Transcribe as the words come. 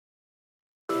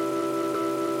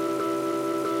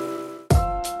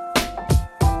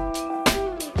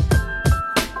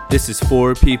This is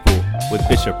For People with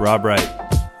Bishop Rob Wright.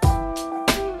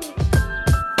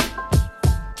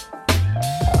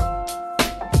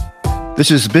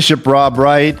 This is Bishop Rob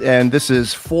Wright, and this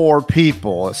is For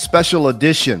People, a special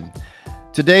edition.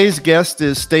 Today's guest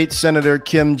is State Senator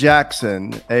Kim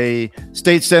Jackson, a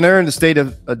state senator in the state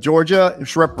of Georgia.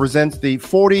 She represents the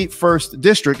 41st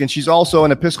District, and she's also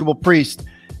an Episcopal priest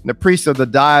and a priest of the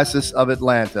Diocese of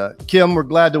Atlanta. Kim, we're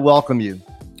glad to welcome you.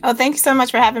 Oh, thank you so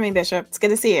much for having me, Bishop. It's good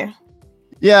to see you.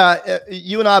 Yeah,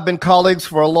 you and I have been colleagues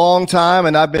for a long time,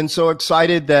 and I've been so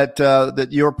excited that that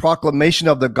your proclamation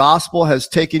of the gospel has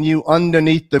taken you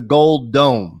underneath the gold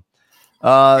dome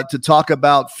to talk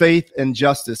about faith and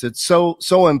justice. It's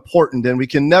so important, and we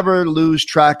can never lose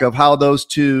track of how those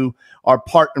two are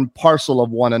part and parcel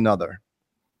of one another.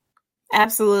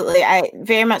 Absolutely. I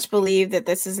very much believe that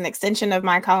this is an extension of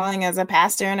my calling as a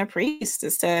pastor and a priest,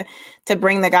 is to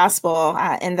bring the gospel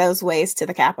in those ways to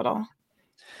the Capitol.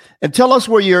 And tell us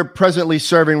where you're presently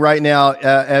serving right now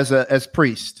as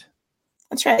priest.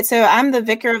 That's right. So I'm the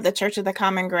vicar of the Church of the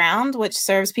Common Ground, which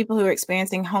serves people who are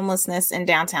experiencing homelessness in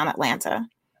downtown Atlanta.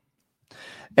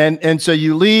 And so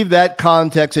you leave that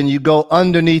context and you go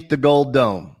underneath the gold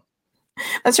dome.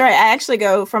 That's right. I actually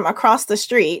go from across the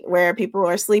street where people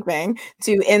are sleeping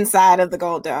to inside of the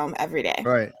Gold Dome every day.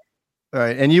 Right. All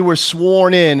right. And you were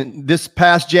sworn in this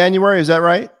past January. Is that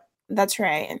right? That's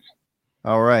right.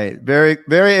 All right. Very,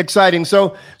 very exciting.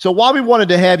 So why we wanted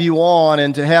to have you on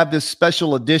and to have this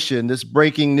special edition, this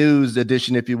breaking news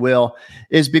edition, if you will,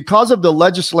 is because of the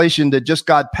legislation that just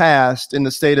got passed in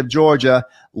the state of Georgia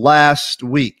last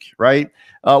week, right?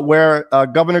 Where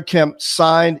Governor Kemp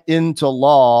signed into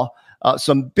law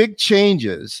some big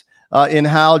changes in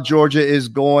how Georgia is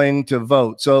going to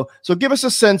vote. So give us a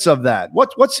sense of that.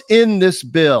 What's in this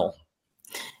bill?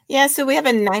 Yeah, so we have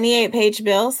a 98-page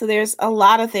bill, so there's a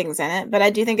lot of things in it, but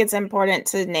I do think it's important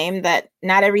to name that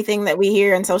not everything that we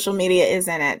hear in social media is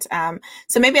in it.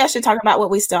 So maybe I should talk about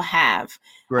what we still have.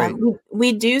 Right.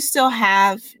 We do still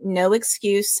have no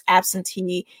excuse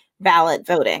absentee ballot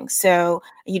voting. So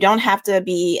you don't have to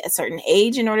be a certain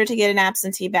age in order to get an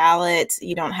absentee ballot.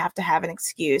 You don't have to have an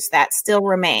excuse. That still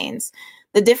remains.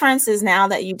 The difference is now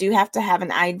that you do have to have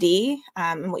an ID.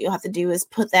 And what you'll have to do is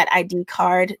put that ID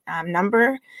card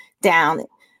number down.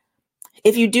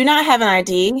 If you do not have an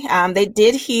ID, they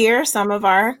did hear some of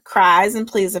our cries and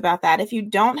pleas about that. If you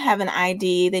don't have an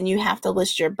ID, then you have to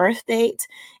list your birth date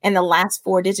and the last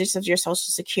 4 digits of your social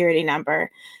security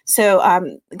number. So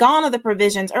gone are the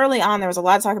provisions. Early on, there was a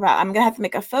lot of talk about, I'm going to have to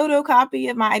make a photocopy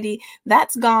of my ID.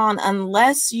 That's gone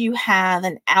unless you have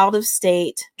an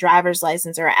out-of-state driver's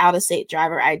license or an out-of-state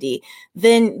driver ID.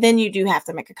 Then you do have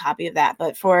to make a copy of that.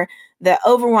 But for the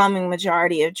overwhelming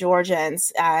majority of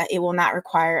Georgians, it will not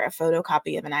require a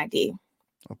photocopy of an ID.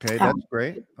 Okay, that's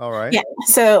great. All right. Yeah,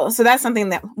 so that's something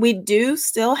that we do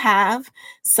still have.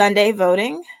 Sunday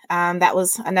voting. That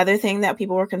was another thing that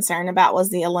people were concerned about, was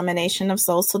the elimination of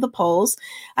souls to the polls.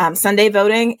 Sunday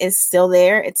voting is still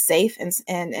there. It's safe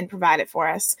and provided for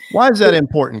us. Why is that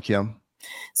important, Kim?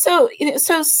 So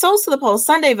souls to the polls,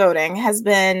 Sunday voting has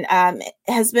been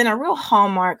a real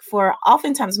hallmark for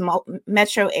oftentimes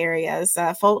metro areas,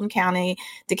 Fulton County,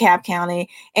 DeKalb County,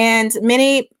 and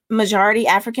many majority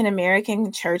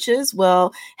African-American churches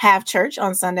will have church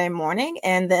on Sunday morning,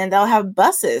 and then they'll have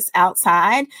buses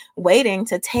outside waiting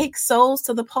to take souls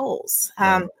to the polls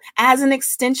as an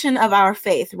extension of our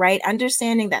faith, right?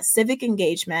 Understanding that civic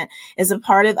engagement is a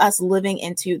part of us living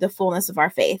into the fullness of our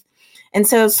faith. And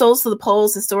so souls to the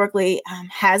polls historically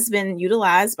has been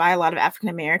utilized by a lot of African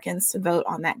Americans to vote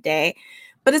on that day.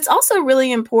 But it's also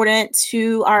really important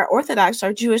to our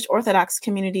Jewish Orthodox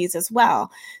communities as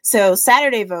well. So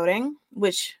Saturday voting,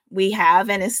 which we have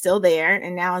and is still there,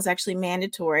 and now is actually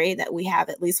mandatory that we have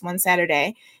at least one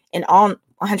Saturday in all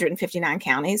 159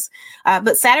 counties.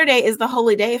 But Saturday is the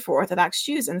holy day for Orthodox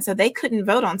Jews, and so they couldn't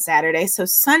vote on Saturday. So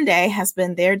Sunday has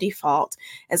been their default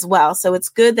as well. So it's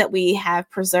good that we have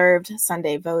preserved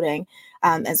Sunday voting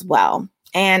as well.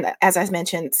 And as I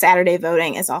mentioned, Saturday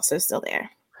voting is also still there.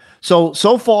 So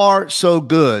far, so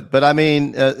good. But I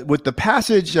mean, with the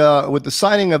passage, with the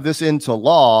signing of this into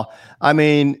law, I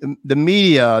mean, the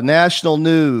media, national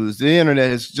news, the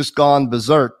internet has just gone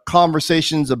berserk.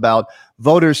 Conversations about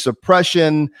voter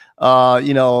suppression,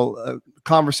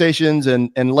 conversations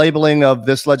and labeling of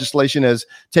this legislation as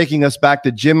taking us back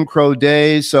to Jim Crow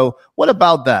days. So what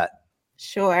about that?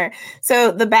 Sure.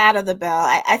 So the bad of the bill,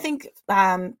 I think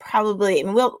probably,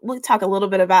 and we'll talk a little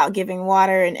bit about giving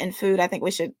water and food. I think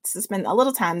we should spend a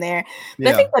little time there. But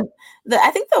Yeah.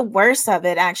 I think the worst of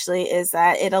it actually is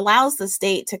that it allows the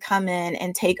state to come in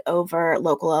and take over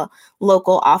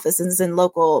local offices and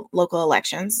local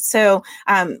elections. So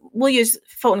we'll use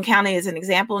Fulton County as an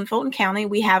example. In Fulton County,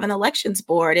 we have an elections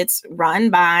board. It's run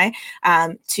by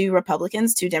 2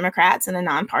 Republicans, 2 Democrats, and a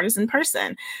nonpartisan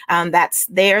person.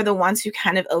 They're the ones who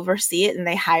kind of oversee it, and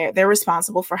they're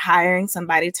responsible for hiring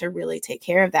somebody to really take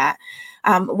care of that.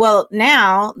 Well,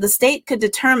 now the state could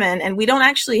determine, and we don't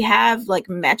actually have like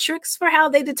metrics for how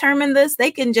they determine this.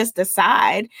 They can just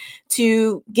decide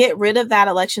to get rid of that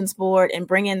elections board and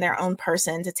bring in their own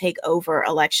person to take over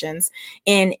elections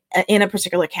in a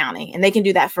particular county. And they can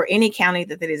do that for any county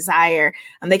that they desire.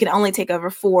 They can only take over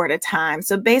 4 at a time.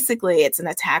 So basically it's an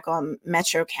attack on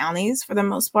metro counties for the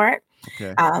most part.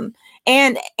 Okay.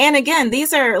 And again,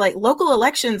 these are like local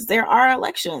elections. There are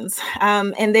elections.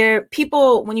 And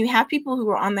when you have people who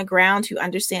are on the ground who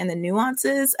understand the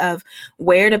nuances of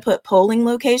where to put polling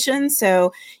locations.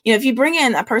 So, if you bring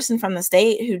in a person from the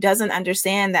state who doesn't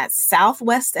understand that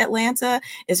Southwest Atlanta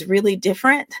is really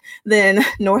different than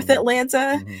North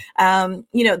Atlanta,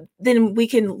 then we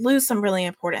can lose some really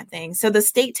important things. So the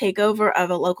state takeover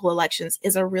of a local elections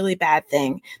is a really bad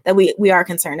thing that we are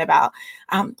concerned about.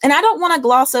 And I don't want to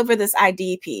gloss over this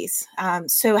ID piece.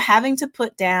 So having to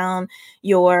put down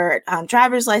your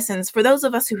driver's license, for those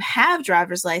of us who have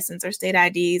driver's license or state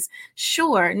IDs,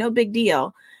 sure, no big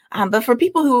deal. But for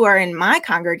people who are in my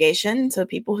congregation, so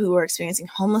people who are experiencing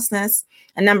homelessness,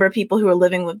 a number of people who are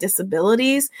living with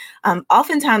disabilities,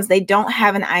 oftentimes they don't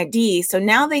have an ID. So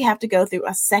now they have to go through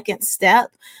a second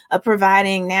step of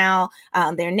providing now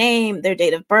their name, their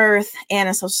date of birth, and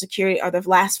a social security, or the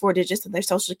last 4 digits of their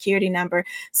social security number.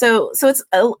 So it's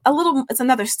it's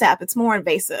another step. It's more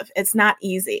invasive. It's not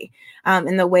easy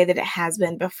in the way that it has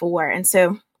been before. And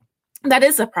so that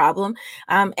is a problem.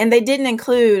 And they didn't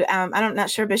include, I'm not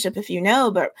sure, Bishop, if you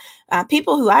know, but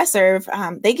people who I serve,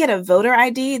 they get a voter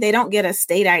ID. They don't get a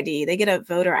state ID. They get a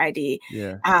voter ID.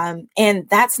 Yeah. And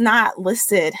that's not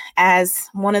listed as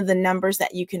one of the numbers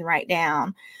that you can write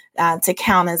down to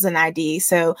count as an ID.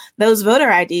 So those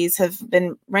voter IDs have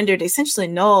been rendered essentially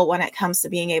null when it comes to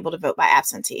being able to vote by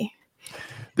absentee.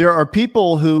 There are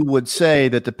people who would say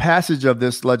that the passage of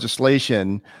this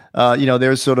legislation,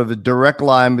 there's sort of a direct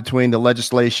line between the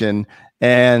legislation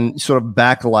and sort of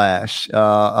backlash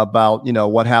about,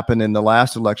 what happened in the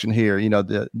last election here,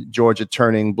 the Georgia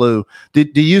turning blue.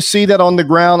 Do you see that on the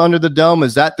ground under the dome?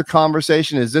 Is that the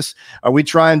conversation? Are we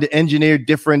trying to engineer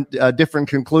different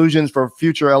conclusions for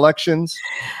future elections?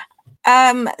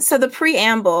 So the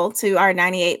preamble to our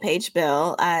 98-page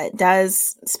bill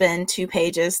does spend 2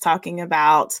 pages talking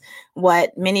about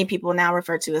what many people now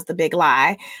refer to as the big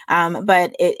lie.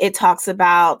 But it talks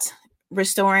about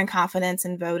restoring confidence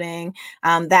in voting,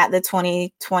 that the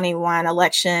 2021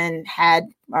 election had,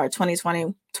 or 2020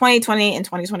 and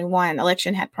 2021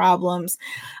 election had problems.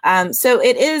 So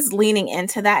it is leaning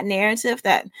into that narrative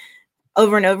that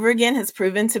over and over again has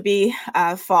proven to be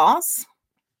false.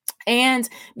 And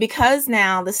because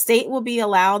now the state will be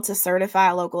allowed to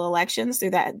certify local elections through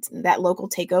that local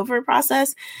takeover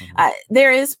process,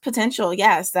 there is potential,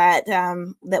 yes,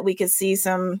 that we could see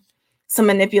some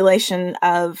manipulation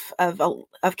of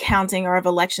counting or of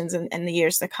elections in the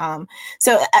years to come.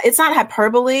 So it's not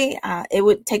hyperbole. It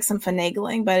would take some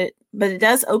finagling, but it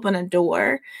does open a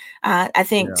door, I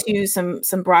think, to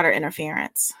some broader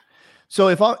interference. So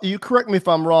you correct me if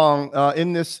I'm wrong,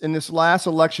 in this last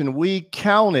election, we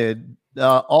counted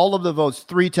all of the votes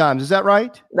 3 times. Is that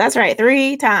right? That's right.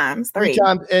 3 times. 3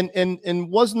 times. And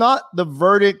was not the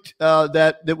verdict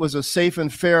that it was a safe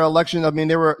and fair election? I mean,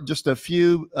 there were just a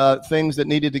few things that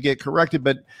needed to get corrected,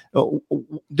 but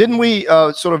didn't we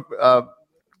sort of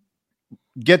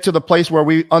get to the place where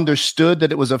we understood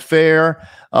that it was a fair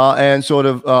and sort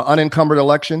of unencumbered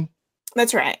election?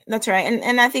 That's right.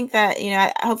 And I think that,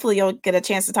 hopefully you'll get a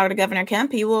chance to talk to Governor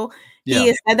Kemp. He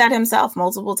has said that himself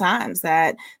multiple times,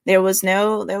 that there was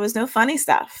no funny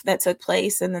stuff that took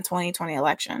place in the 2020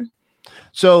 election.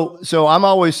 So I'm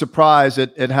always surprised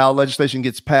at how legislation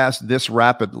gets passed this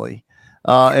rapidly.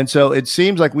 And so it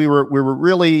seems like we were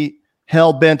really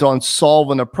hell bent on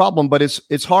solving a problem, but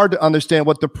it's hard to understand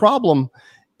what the problem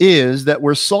is that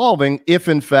we're solving if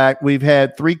in fact we've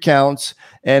had 3 counts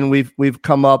and we've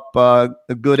come up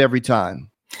good every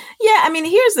time. Yeah, I mean,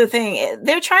 here's the thing.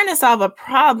 They're trying to solve a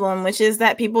problem, which is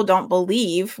that people don't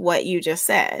believe what you just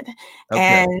said.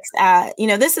 Okay.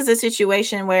 And, this is a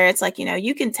situation where it's like,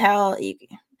 you can tell,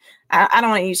 I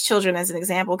don't want to use children as an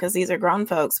example because these are grown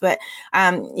folks, but,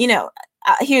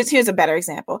 here's a better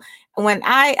example. When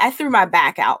I threw my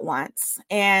back out once,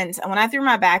 and when I threw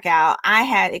my back out, I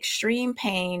had extreme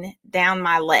pain down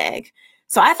my leg.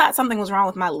 So I thought something was wrong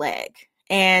with my leg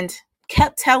and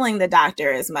kept telling the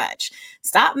doctor as much.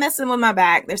 Stop messing with my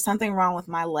back. There's something wrong with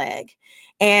my leg.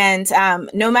 And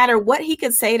no matter what he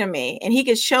could say to me, and he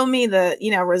could show me the,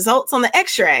 results on the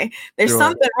x-ray, there's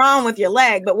something wrong with your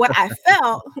leg. But what I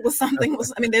felt there's something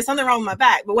wrong with my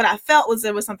back. But what I felt was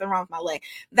there was something wrong with my leg.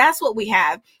 That's what we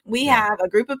have. We have a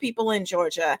group of people in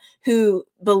Georgia who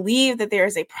believe that there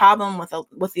is a problem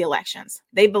with the elections.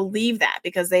 They believe that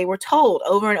because they were told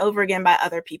over and over again by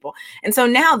other people. And so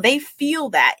now they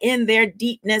feel that in their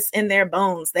deepness, in their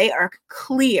bones. They are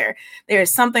clear. There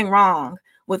is something wrong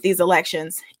with these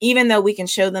elections, even though we can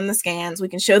show them the scans, we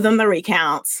can show them the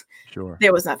recounts. Sure.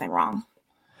 There was nothing wrong.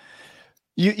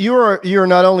 You're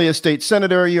not only a state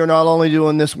senator, you're not only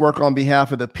doing this work on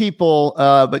behalf of the people,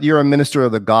 but you're a minister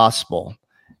of the gospel.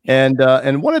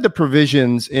 And one of the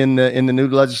provisions in the new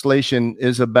legislation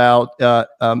is about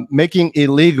making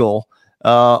illegal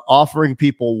offering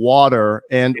people water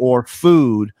and or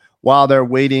food while they're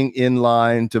waiting in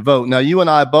line to vote. Now, you and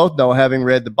I both know, having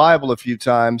read the Bible a few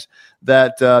times,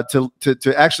 that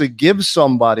to actually give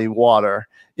somebody water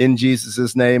in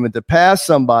Jesus' name and to pass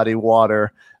somebody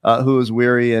water who is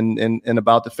weary and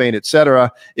about to faint,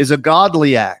 etc., is a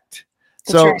godly act.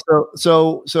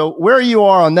 So where you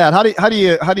are on that? How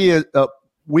do you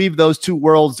weave those two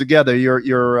worlds together?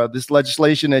 Your this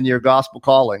legislation and your gospel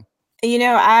calling.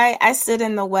 I stood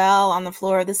in the well on the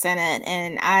floor of the Senate,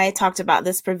 and I talked about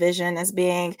this provision as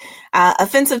being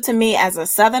offensive to me as a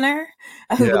Southerner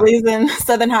who believes in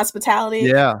Southern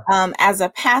hospitality, as a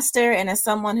pastor, and as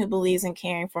someone who believes in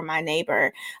caring for my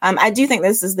neighbor. I do think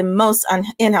this is the most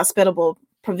inhospitable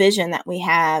provision that we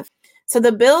have. So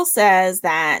the bill says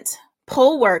that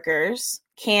poll workers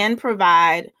can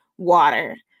provide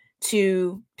water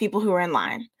to people who are in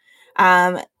line.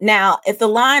 Now, if the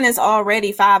line is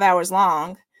already 5 hours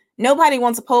long, nobody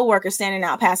wants a poll worker standing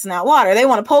out passing out water. They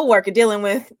want a poll worker dealing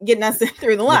with getting us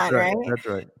through the line, right? That's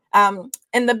right.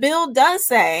 And the bill does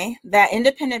say that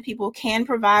independent people can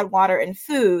provide water and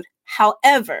food.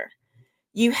 However,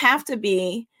 you have to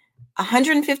be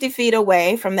 150 feet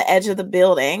away from the edge of the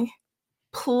building,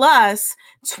 plus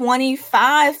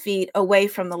 25 feet away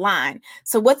from the line.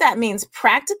 So what that means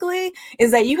practically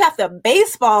is that you have to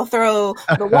baseball throw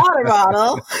the water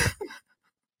bottle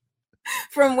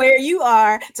from where you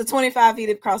are to 25 feet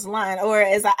across the line. Or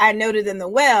as I noted in the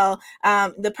well,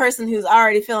 the person who's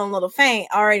already feeling a little faint,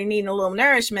 already needing a little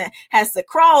nourishment, has to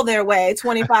crawl their way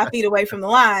 25 feet away from the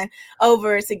line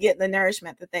over to get the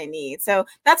nourishment that they need. So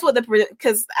that's what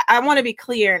because I want to be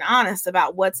clear and honest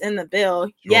about what's in the bill.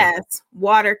 Sure. Yes,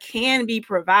 water can be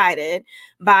provided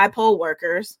by poll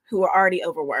workers who are already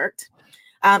overworked.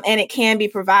 And it can be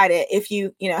provided if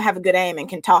you have a good aim and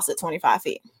can toss it 25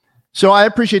 feet. So I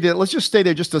appreciate it. Let's just stay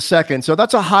there just a second. So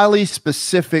that's a highly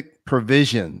specific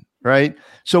provision, right?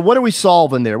 So what are we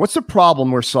solving there? What's the problem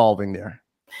we're solving there?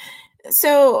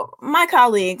 So my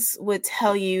colleagues would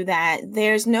tell you that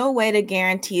there's no way to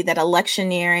guarantee that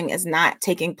electioneering is not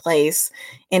taking place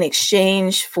in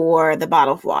exchange for the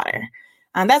bottle of water.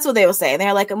 That's what they will say.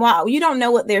 They're like, wow, you don't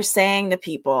know what they're saying to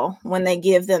people when they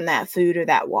give them that food or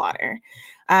that water.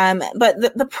 But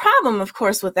the problem, of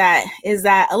course, with that is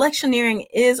that electioneering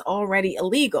is already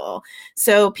illegal.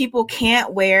 So people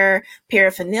can't wear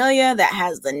paraphernalia that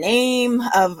has the name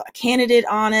of a candidate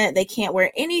on it. They can't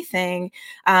wear anything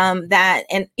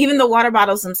and even the water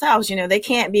bottles themselves, they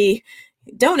can't be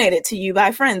donated to you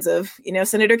by friends of,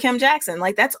 Senator Kim Jackson.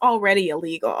 Like, that's already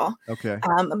illegal. Okay.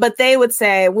 But they would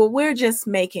say, well, we're just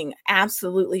making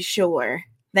absolutely sure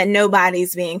that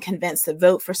nobody's being convinced to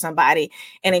vote for somebody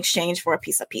in exchange for a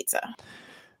piece of pizza.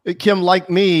 Kim, like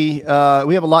me,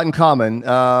 we have a lot in common.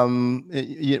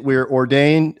 We're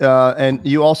ordained, and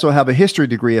you also have a history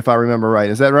degree, if I remember right.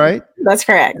 Is that right? That's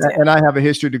correct. And I have a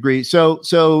history degree.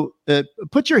 So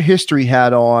put your history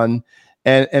hat on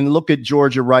and look at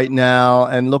Georgia right now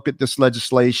and look at this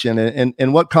legislation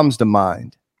and what comes to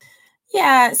mind.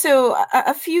 Yeah, so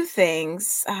a few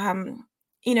things.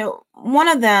 One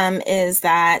of them is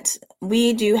that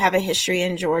we do have a history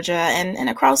in Georgia and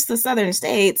across the southern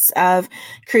states of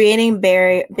creating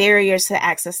barriers to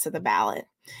access to the ballot.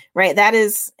 right? That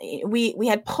is, we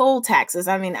had poll taxes.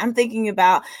 I mean, I'm thinking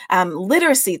about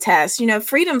literacy tests,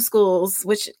 freedom schools,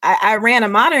 which I ran a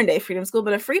modern day freedom school,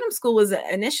 but a freedom school was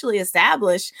initially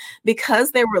established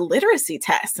because there were literacy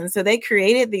tests. And so they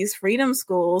created these freedom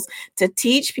schools to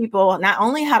teach people not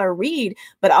only how to read,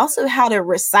 but also how to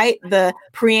recite the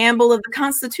preamble of the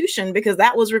Constitution, because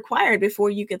that was required before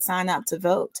you could sign up to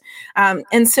vote.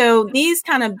 And so these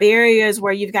kind of barriers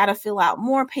where you've got to fill out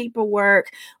more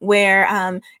paperwork, where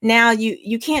now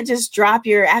you can't just drop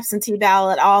your absentee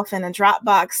ballot off in a drop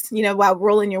box, while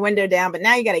rolling your window down, but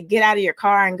now you got to get out of your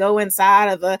car and go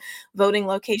inside of a voting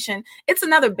location. It's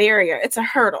another barrier. It's a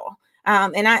hurdle.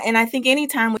 And I think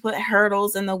anytime we put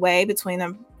hurdles in the way between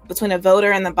a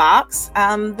voter and the box,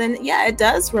 then yeah, it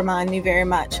does remind me very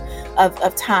much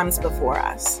of times before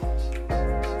us.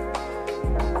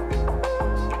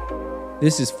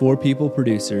 This is For People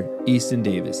producer Easton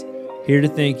Davis, here to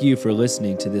thank you for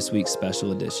listening to this week's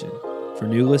special edition. For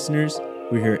new listeners,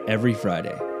 we're here every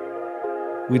Friday.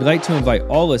 We'd like to invite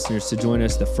all listeners to join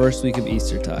us the first week of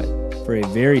Eastertide for a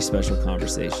very special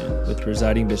conversation with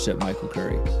Presiding Bishop Michael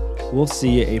Curry. We'll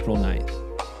see you April 9th.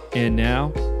 And now,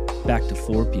 back to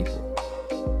For People.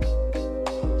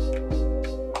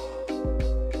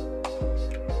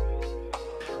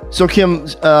 So, Kim,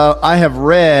 I have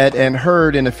read and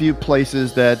heard in a few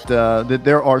places that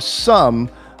there are some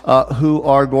who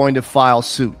are going to file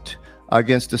suit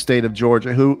against the state of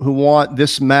Georgia, who want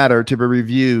this matter to be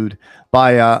reviewed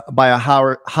by a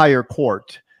higher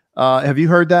court. Have you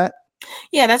heard that?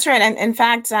 Yeah, that's right. And in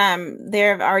fact,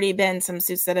 there have already been some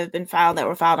suits that have been filed that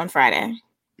were filed on Friday.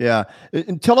 Yeah.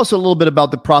 And tell us a little bit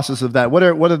about the process of that. What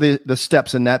are the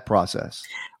steps in that process?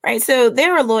 Right. So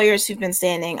there are lawyers who've been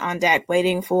standing on deck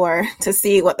waiting to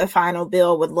see what the final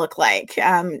bill would look like.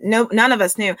 None of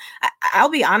us knew. I'll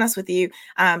be honest with you.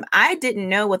 I didn't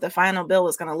know what the final bill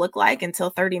was going to look like until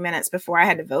 30 minutes before I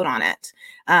had to vote on it.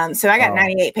 So I got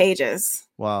 98 pages.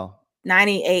 Wow.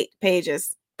 98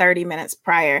 pages, 30 minutes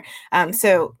prior.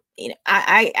 So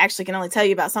I actually can only tell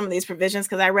you about some of these provisions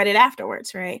because I read it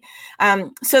afterwards, right?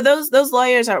 So those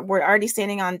lawyers were already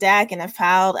standing on deck and have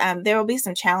filed. There will be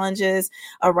some challenges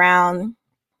around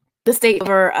the state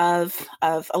of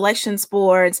elections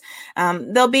boards.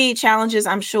 There'll be challenges,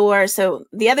 I'm sure. So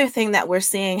the other thing that we're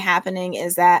seeing happening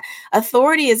is that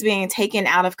authority is being taken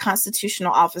out of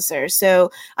constitutional officers. So,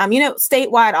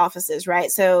 statewide offices, right?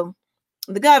 So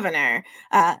the governor,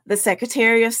 the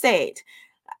secretary of state.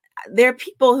 There are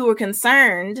people who are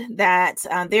concerned that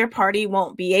their party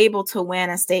won't be able to win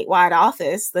a statewide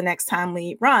office the next time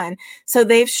we run. So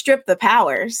they've stripped the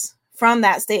powers from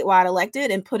that statewide elected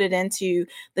and put it into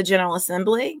the General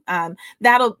Assembly.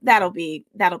 That'll be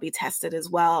tested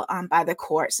as well by the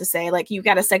courts to say, like, you've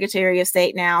got a Secretary of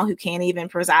State now who can't even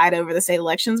preside over the state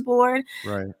elections board.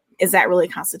 Right. Is that really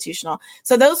constitutional?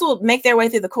 So those will make their way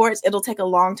through the courts. It'll take a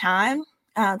long time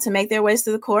to make their ways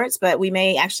through the courts, but we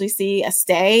may actually see a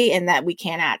stay in that we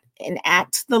cannot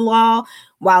enact the law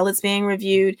while it's being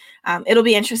reviewed. It'll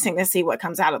be interesting to see what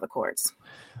comes out of the courts.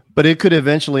 But it could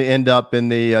eventually end up in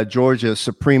the Georgia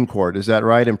Supreme Court. Is that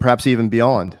right? And perhaps even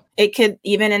beyond. It could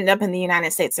even end up in the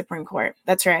United States Supreme Court.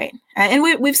 That's right. And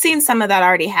we've seen some of that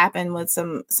already happen with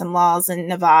some laws in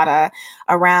Nevada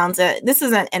around. This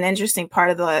is an interesting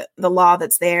part of the law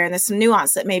that's there. And there's some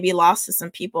nuance that may be lost to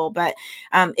some people. But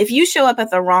if you show up at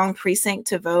the wrong precinct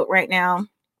to vote right now,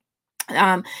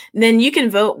 then you can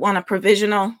vote on a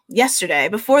provisional. Yesterday,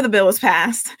 before the bill was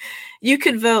passed, you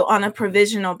could vote on a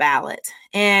provisional ballot.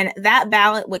 And that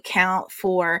ballot would count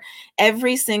for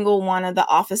every single one of the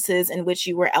offices in which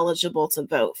you were eligible to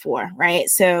vote for, right?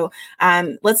 So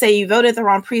let's say you voted the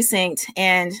wrong precinct,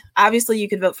 and obviously you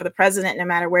could vote for the president no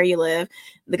matter where you live,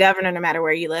 the governor no matter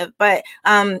where you live. But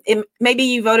maybe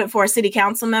you voted for a city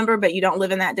council member, but you don't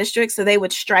live in that district. So they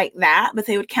would strike that, but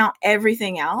they would count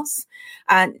everything else.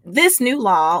 This new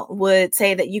law would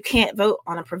say that you can't vote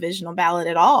on a provisional ballot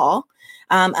at all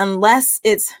unless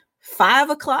it's 5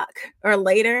 o'clock or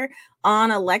later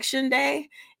on election day,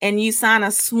 and you sign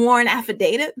a sworn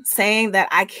affidavit saying that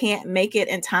I can't make it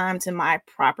in time to my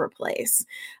proper place.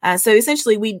 So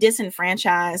essentially, we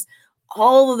disenfranchise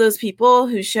all of those people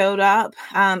who showed up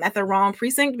at the wrong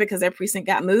precinct because their precinct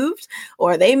got moved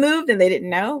or they moved and they didn't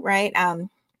know, right?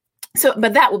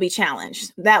 But that will be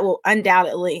challenged. That will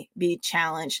undoubtedly be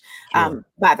challenged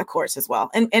by the courts as well,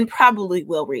 and probably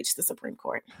will reach the Supreme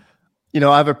Court.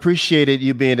 I've appreciated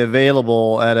you being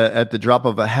available at the drop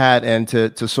of a hat and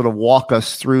to sort of walk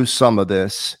us through some of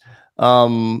this.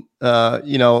 Until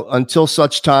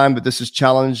such time that this is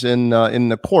challenged in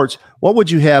the courts, what would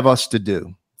you have us to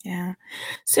do? Yeah.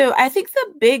 So I think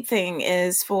the big thing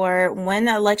is for when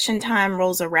election time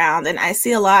rolls around, and I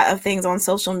see a lot of things on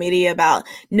social media about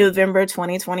November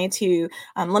 2022.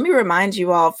 Let me remind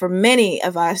you all, for many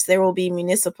of us, there will be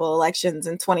municipal elections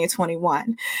in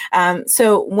 2021.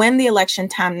 So when the election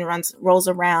time rolls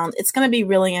around, it's going to be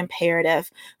really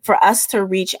imperative for us to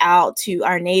reach out to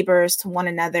our neighbors, to one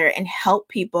another, and help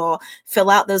people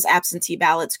fill out those absentee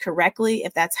ballots correctly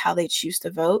if that's how they choose to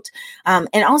vote.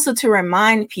 And also to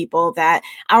remind people that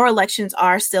our elections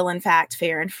are still, in fact,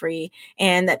 fair and free,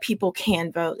 and that people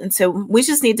can vote. And so we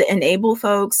just need to enable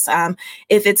folks.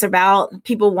 If it's about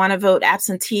people want to vote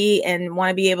absentee and want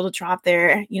to be able to drop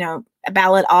their, a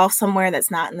ballot off somewhere that's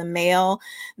not in the mail,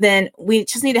 then we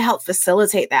just need to help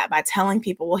facilitate that by telling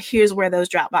people, well, here's where those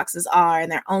drop boxes are,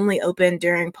 and they're only open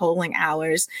during polling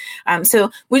hours.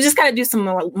 So we just got to do some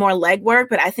more legwork,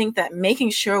 but I think that making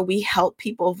sure we help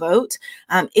people vote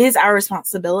is our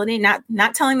responsibility,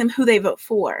 not telling them who they vote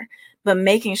for, but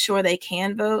making sure they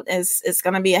can vote is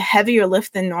going to be a heavier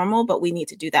lift than normal, but we need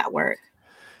to do that work.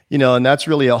 And that's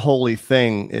really a holy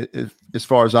thing. As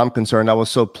far as I'm concerned, I was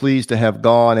so pleased to have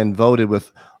gone and voted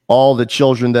with all the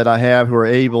children that I have who are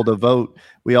able to vote.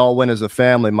 We all went as a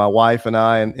family, my wife and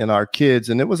I and our kids,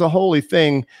 and it was a holy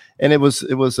thing. And it was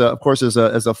of course, as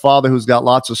a father who's got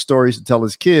lots of stories to tell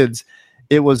his kids,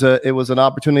 it was an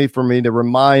opportunity for me to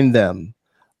remind them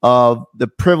of the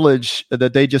privilege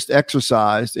that they just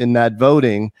exercised in that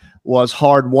voting was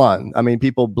hard won. I mean,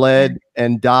 people bled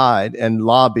and died and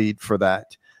lobbied for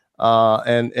that.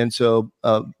 And so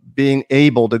being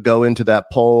able to go into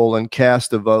that poll and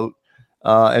cast a vote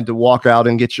and to walk out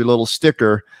and get your little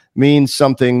sticker means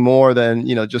something more than,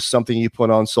 just something you put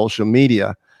on social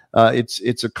media.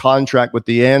 It's a contract with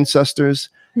the ancestors.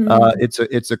 Mm-hmm.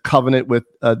 It's a covenant with,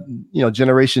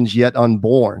 generations yet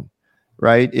unborn,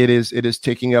 right? It is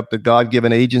taking up the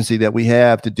God-given agency that we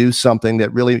have to do something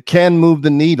that really can move the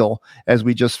needle, as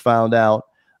we just found out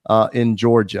in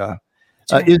Georgia.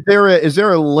 Is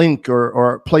there a link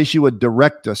or a place you would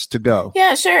direct us to go?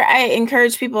 Yeah, sure. I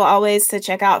encourage people always to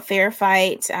check out Fair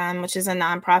Fight, which is a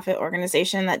nonprofit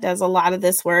organization that does a lot of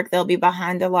this work. They'll be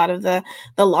behind a lot of the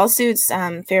lawsuits.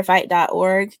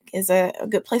 Fairfight.org is a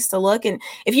good place to look. And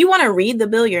if you want to read the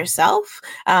bill yourself,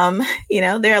 there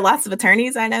are lots of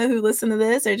attorneys I know who listen to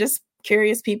this, or just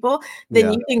curious people,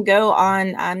 then you can go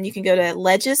on, you can go to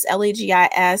legis.ga.gov,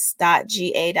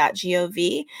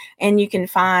 and you can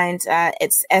find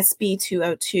it's SB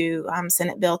 202,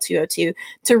 Senate Bill 202,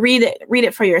 to read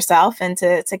it for yourself and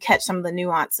to catch some of the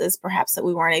nuances perhaps that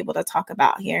we weren't able to talk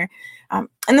about here. And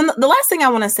then the last thing I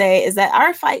want to say is that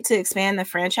our fight to expand the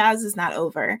franchise is not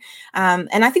over.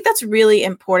 And I think that's really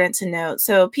important to note.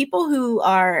 So people who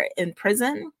are in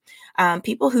prison,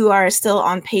 people who are still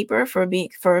on paper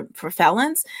for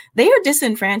felons, they are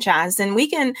disenfranchised, and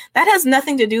that has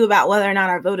nothing to do about whether or not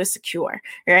our vote is secure,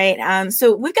 right?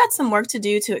 So we've got some work to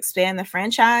do to expand the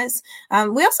franchise.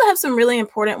 We also have some really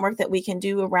important work that we can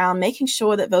do around making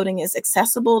sure that voting is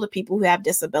accessible to people who have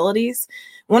disabilities.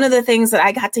 One of the things that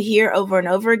I got to hear over and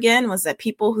over again was that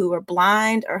people who are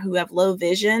blind or who have low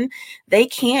vision, they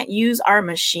can't use our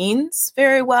machines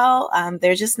very well.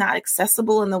 They're just not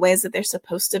accessible in the ways that they're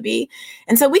supposed to be.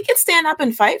 And so we can stand up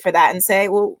and fight for that and say,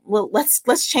 well,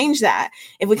 let's change that.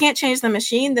 If we can't change the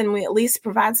machine, then we at least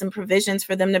provide some provisions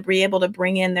for them to be able to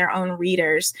bring in their own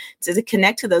readers to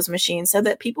connect to those machines so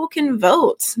that people can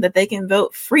vote, that they can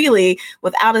vote freely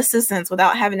without assistance,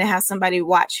 without having to have somebody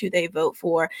watch who they vote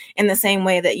for, in the same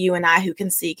way that you and I who can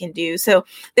see can do. So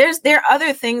there are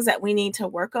other things that we need to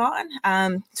work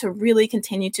on to really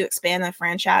continue to expand the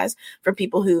franchise for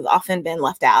people who've often been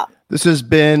left out. This has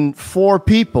been For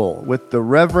People with the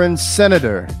Reverend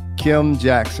Senator Kim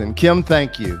Jackson. Kim,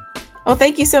 thank you. Well,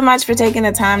 thank you so much for taking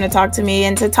the time to talk to me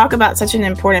and to talk about such an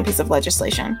important piece of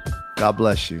legislation. God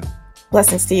bless you.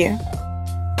 Blessings to you.